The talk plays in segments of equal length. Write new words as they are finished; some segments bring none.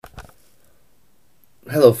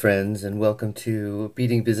Hello, friends, and welcome to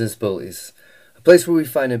Beating Business Bullies, a place where we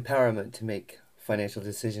find empowerment to make financial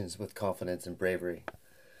decisions with confidence and bravery.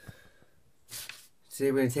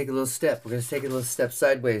 Today, we're going to take a little step. We're going to take a little step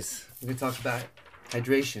sideways. We're going to talk about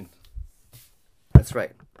hydration. That's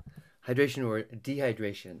right, hydration or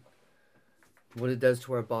dehydration. What it does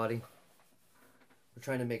to our body. We're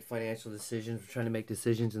trying to make financial decisions. We're trying to make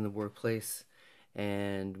decisions in the workplace,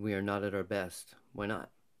 and we are not at our best. Why not?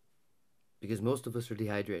 Because most of us are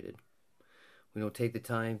dehydrated. We don't take the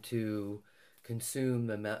time to consume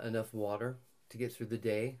enough water to get through the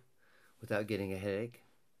day without getting a headache,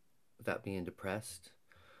 without being depressed,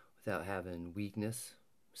 without having weakness,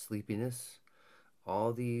 sleepiness.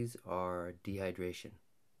 All these are dehydration.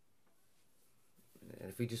 And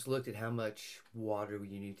if we just looked at how much water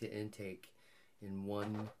you need to intake in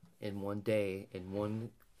one day, in one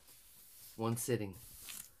sitting,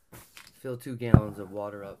 fill 2 gallons of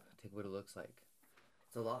water up, take what it looks like.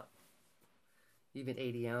 It's a lot. Even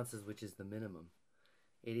 80 ounces, which is the minimum.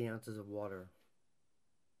 80 ounces of water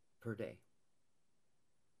per day.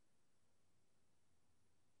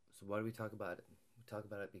 So why do we talk about it? We talk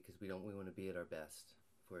about it because we want to be at our best.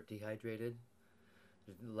 If we're dehydrated,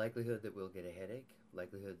 there's the likelihood that we'll get a headache,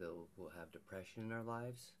 likelihood that we'll have depression in our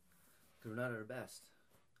lives, because we're not at our best.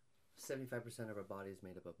 75% of our body is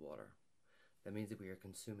made up of water. That means that we are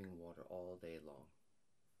consuming water all day long.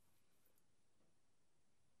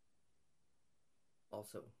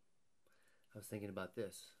 Also, I was thinking about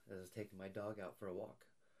this as I was taking my dog out for a walk.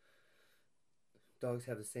 Dogs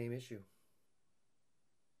have the same issue.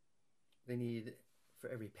 For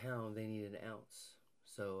every pound, they need an ounce.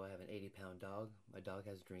 So I have an 80-pound dog. My dog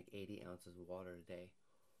has to drink 80 ounces of water a day.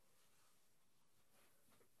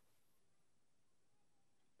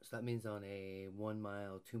 So that means on a 1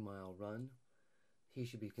 mile, 2 mile run, he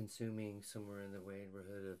should be consuming somewhere in the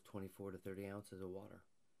neighborhood of 24 to 30 ounces of water.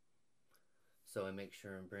 So I make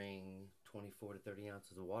sure and bring 24 to 30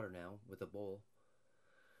 ounces of water now with a bowl.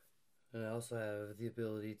 And I also have the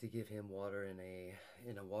ability to give him water in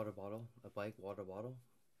a water bottle, a bike water bottle.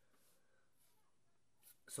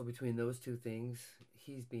 So between those two things,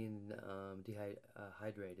 he's being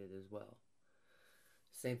dehydrated as well.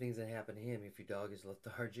 Same things that happen to him if your dog is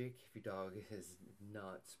lethargic, if your dog is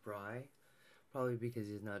not spry, probably because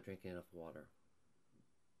he's not drinking enough water.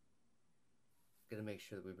 Got to make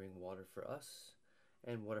sure that we bring water for us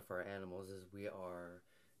and water for our animals as we are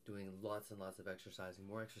doing lots and lots of exercising,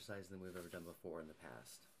 more exercise than we've ever done before in the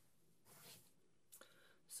past.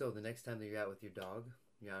 So the next time that you're out with your dog,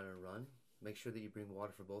 you're out on a run, make sure that you bring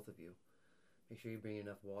water for both of you. Make sure you bring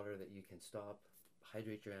enough water that you can stop,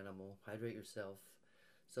 hydrate your animal, hydrate yourself,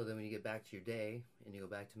 so that when you get back to your day and you go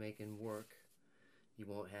back to making work, you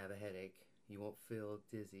won't have a headache, you won't feel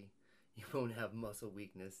dizzy, you won't have muscle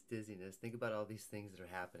weakness, dizziness. Think about all these things that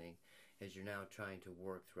are happening as you're now trying to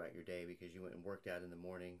work throughout your day because you went and worked out in the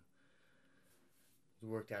morning, you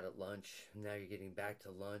worked out at lunch, and now you're getting back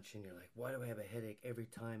to lunch and you're like, why do I have a headache every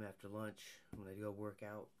time after lunch? When I go work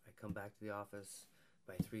out, I come back to the office,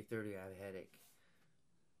 by 3:30 I have a headache.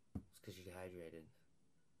 It's because you're dehydrated.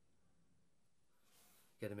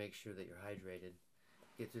 You got to make sure that you're hydrated.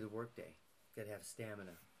 Get through the workday. You got to have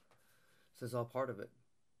stamina. So it's all part of it.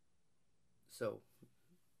 So,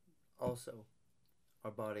 also,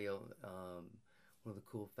 our body, one of the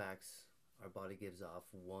cool facts, our body gives off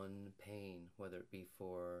one pain, whether it be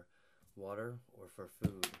for water or for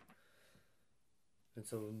food. And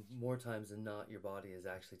so, more times than not, your body is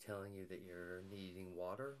actually telling you that you're needing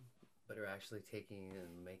water, but you're actually taking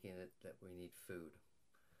and making it that we need food.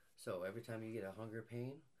 So, every time you get a hunger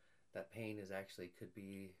pain, that pain is actually could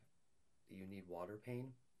be you need water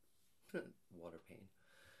pain. Water pain.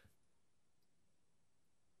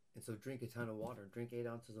 And so drink a ton of water. Drink 8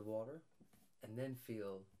 ounces of water and then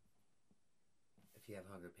feel if you have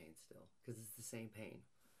hunger pain still, because it's the same pain.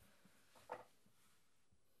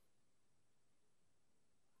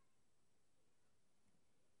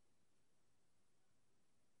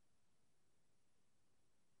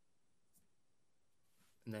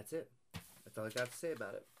 And that's it. That's all I got to say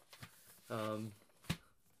about it. Um,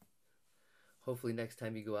 Hopefully, next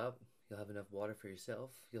time you go out, you'll have enough water for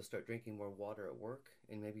yourself. You'll start drinking more water at work,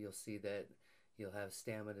 and maybe you'll see that you'll have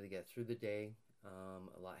stamina to get through the day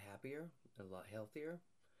a lot happier, a lot healthier,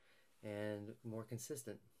 and more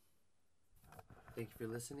consistent. Thank you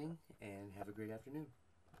for listening, and have a great afternoon.